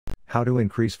How to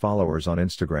increase followers on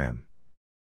Instagram.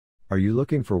 Are you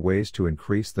looking for ways to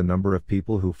increase the number of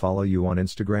people who follow you on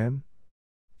Instagram?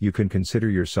 You can consider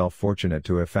yourself fortunate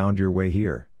to have found your way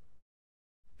here.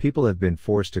 People have been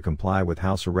forced to comply with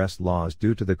house arrest laws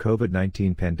due to the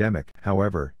COVID-19 pandemic.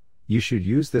 However, you should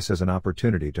use this as an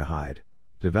opportunity to hide,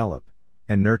 develop,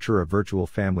 and nurture a virtual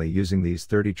family using these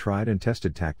 30 tried and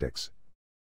tested tactics.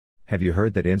 Have you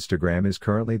heard that Instagram is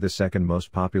currently the second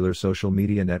most popular social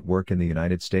media network in the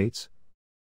United States?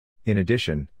 In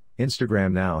addition,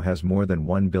 Instagram now has more than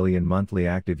 1 billion monthly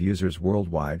active users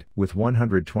worldwide, with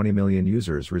 120 million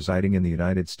users residing in the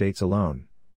United States alone.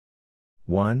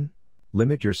 1.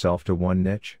 Limit yourself to one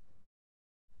niche.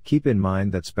 Keep in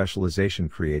mind that specialization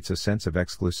creates a sense of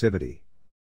exclusivity.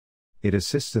 It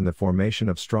assists in the formation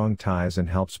of strong ties and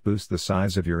helps boost the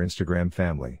size of your Instagram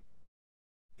family.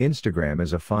 Instagram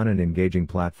is a fun and engaging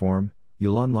platform.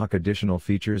 You'll unlock additional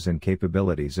features and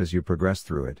capabilities as you progress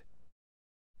through it.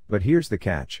 But here's the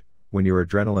catch: when your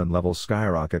adrenaline levels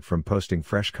skyrocket from posting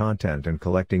fresh content and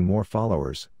collecting more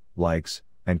followers, likes,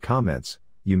 and comments,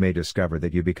 you may discover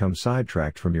that you become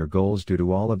sidetracked from your goals due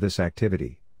to all of this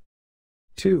activity.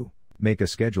 2. Make a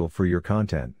schedule for your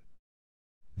content.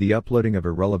 The uploading of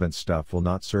irrelevant stuff will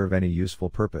not serve any useful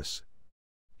purpose.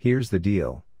 Here's the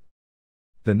deal.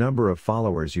 The number of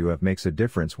followers you have makes a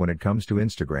difference when it comes to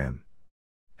Instagram.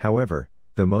 However,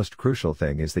 the most crucial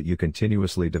thing is that you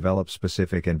continuously develop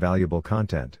specific and valuable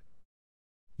content.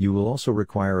 You will also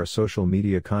require a social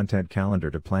media content calendar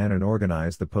to plan and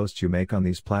organize the posts you make on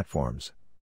these platforms.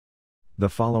 The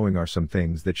following are some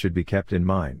things that should be kept in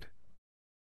mind.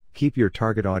 Keep your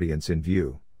target audience in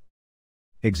view.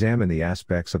 Examine the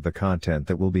aspects of the content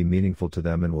that will be meaningful to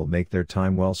them and will make their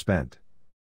time well spent.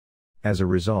 As a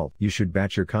result, you should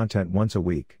batch your content once a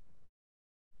week.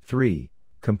 3.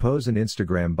 Compose an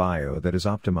Instagram bio that is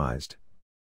optimized.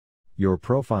 Your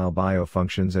profile bio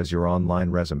functions as your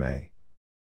online resume.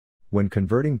 When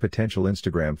converting potential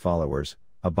Instagram followers,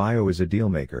 a bio is a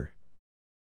dealmaker.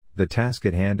 The task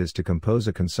at hand is to compose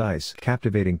a concise,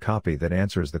 captivating copy that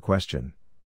answers the question,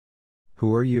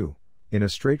 "Who are you?" in a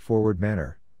straightforward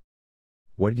manner.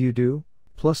 What do you do?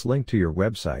 Plus link to your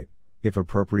website. If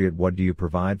appropriate, what do you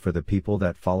provide for the people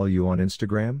that follow you on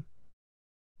Instagram?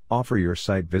 Offer your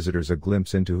site visitors a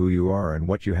glimpse into who you are and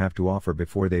what you have to offer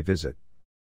before they visit.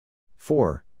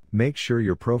 4. Make sure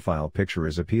your profile picture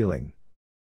is appealing.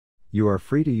 You are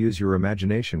free to use your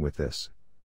imagination with this.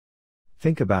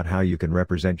 Think about how you can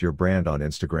represent your brand on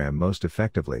Instagram most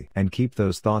effectively, and keep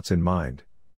those thoughts in mind.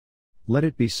 Let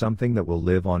it be something that will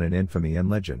live on in infamy and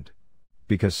legend.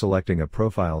 Because selecting a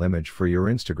profile image for your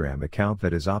Instagram account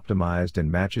that is optimized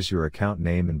and matches your account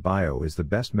name and bio is the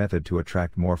best method to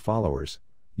attract more followers,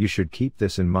 you should keep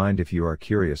this in mind if you are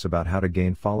curious about how to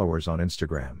gain followers on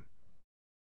Instagram.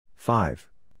 5.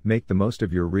 Make the most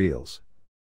of your Reels.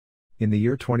 In the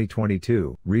year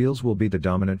 2022, Reels will be the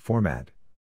dominant format.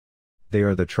 They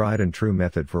are the tried and true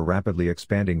method for rapidly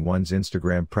expanding one's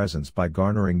Instagram presence by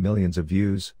garnering millions of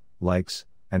views, likes,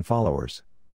 and followers.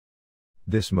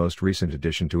 This most recent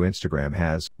addition to Instagram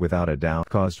has, without a doubt,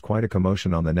 caused quite a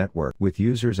commotion on the network, with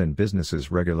users and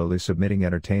businesses regularly submitting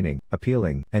entertaining,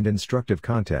 appealing, and instructive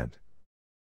content.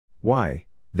 Why,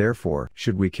 therefore,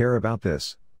 should we care about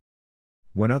this?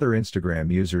 When other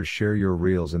Instagram users share your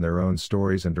Reels in their own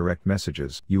stories and direct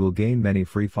messages, you will gain many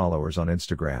free followers on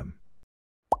Instagram.